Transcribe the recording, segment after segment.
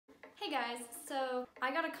guys, so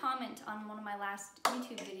I got a comment on one of my last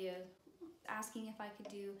YouTube videos asking if I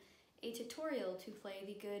could do a tutorial to play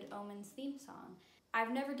the Good Omens theme song.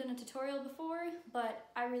 I've never done a tutorial before, but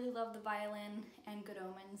I really love the violin and Good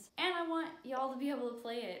Omens, and I want y'all to be able to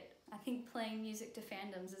play it. I think playing music to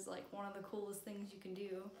fandoms is like one of the coolest things you can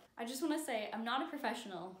do. I just want to say I'm not a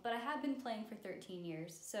professional, but I have been playing for 13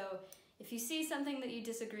 years, so if you see something that you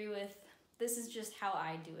disagree with, this is just how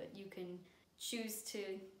I do it. You can choose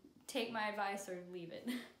to take my advice or leave it.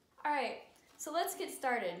 Alright, so let's get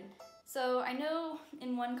started. So I know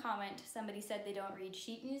in one comment somebody said they don't read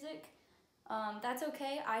sheet music. That's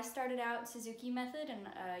okay. I started out Suzuki method, and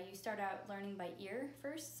you start out learning by ear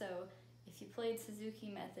first, so if you played Suzuki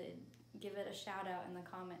method, give it a shout out in the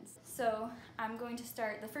comments. So I'm going to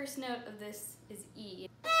start, the first note of this is E.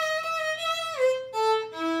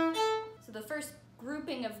 So the first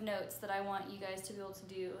grouping of notes that I want you guys to be able to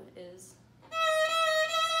do is,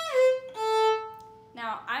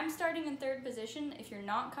 now I'm starting in third position. If you're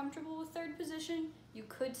not comfortable with third position, you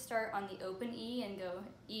could start on the open E and go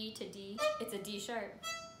E to D. It's a D sharp.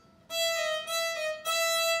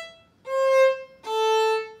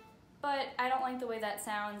 But I don't like the way that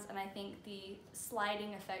sounds, and I think the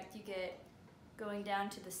sliding effect you get going down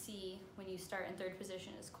to the C when you start in third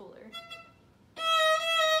position is cooler.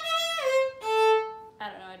 I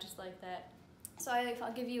don't know, I just like that. So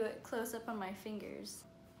I'll give you a close-up on my fingers.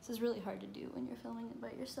 This is really hard to do when you're filming it by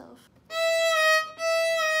yourself.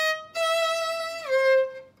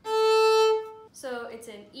 So it's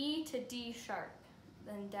an E to D sharp,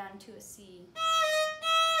 then down to a C,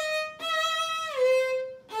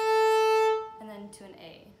 and then to an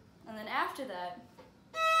A. And then after that,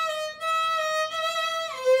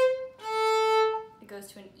 it goes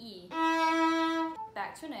to an E,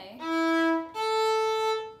 back to an A,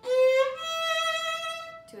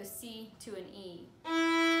 to a C, to an E.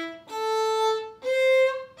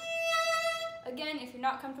 Again, if you're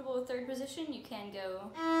not comfortable with third position, you can go.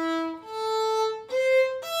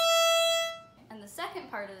 And the second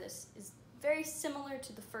part of this is very similar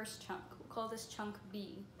to the first chunk. We'll call this chunk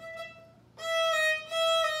B.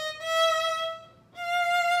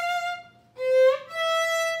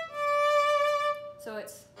 So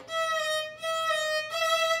it's,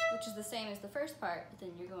 which is the same as the first part, but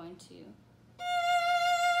then you're going to.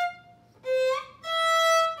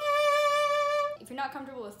 If you're not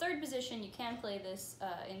comfortable with third position, you can play this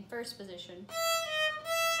in first position,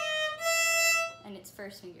 and it's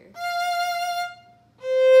first finger.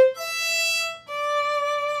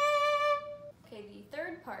 Okay, the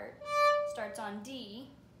third part starts on D,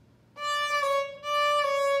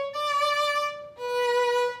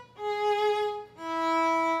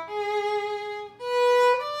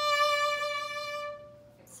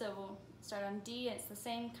 so we'll start on D, and it's the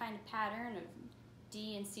same kind of pattern of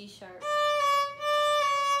D and C sharp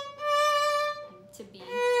to B,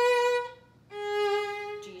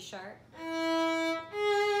 G sharp.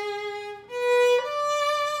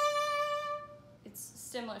 It's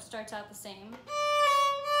similar, starts out the same.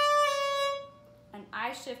 And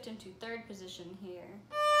I shift into third position here.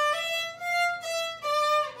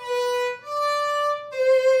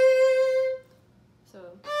 So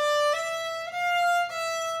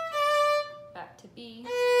back to B.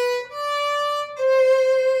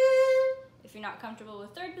 If you're not comfortable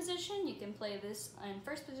with third position, you can play this in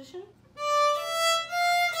first position.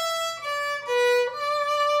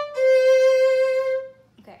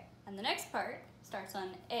 Okay, and the next part starts on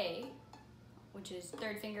A, which is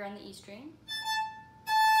third finger on the E string.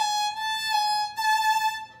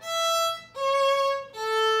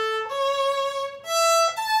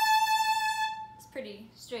 It's pretty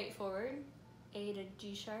straightforward. A to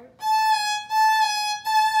G sharp,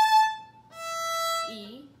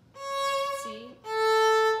 E, C.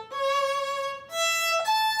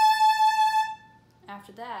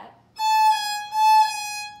 After that,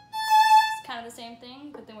 it's kind of the same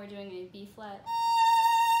thing, but then we're doing a B flat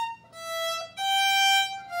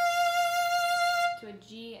to a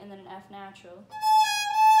G and then an F natural.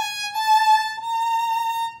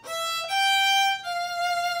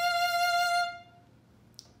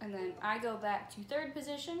 And then I go back to third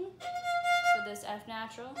position for this F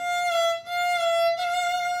natural,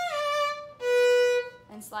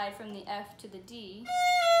 and slide from the F to the D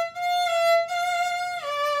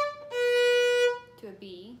to a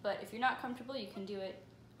B, but if you're not comfortable, you can do it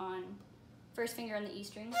on first finger on the E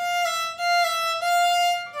string,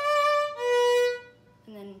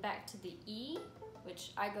 and then back to the E,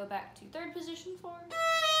 which I go back to third position for,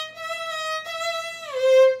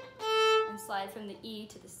 and slide from the E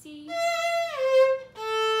to the C,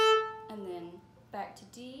 and then back to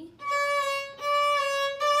D,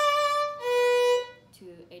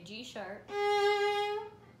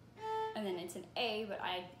 A, but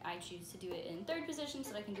I choose to do it in third position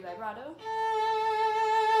so that I can do vibrato.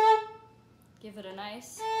 Give it a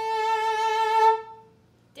nice...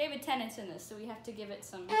 David Tennant's in this, so we have to give it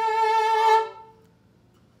some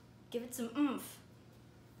oomph.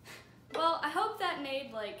 Well, I hope that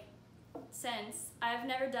made, like, sense. I've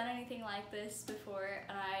never done anything like this before,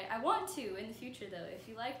 and I want to in the future, though. If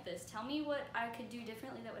you like this, tell me what I could do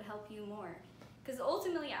differently that would help you more. Because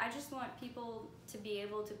ultimately, I just want people to be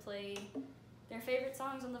able to play their favorite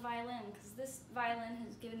songs on the violin, because this violin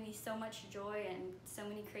has given me so much joy and so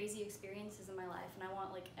many crazy experiences in my life, and I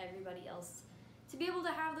want, like, everybody else to be able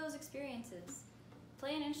to have those experiences.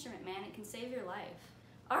 Play an instrument, man. It can save your life.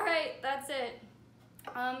 Alright, that's it.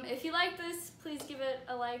 If you like this, please give it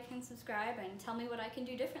a like and subscribe, and tell me what I can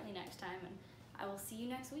do differently next time, and I will see you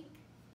next week.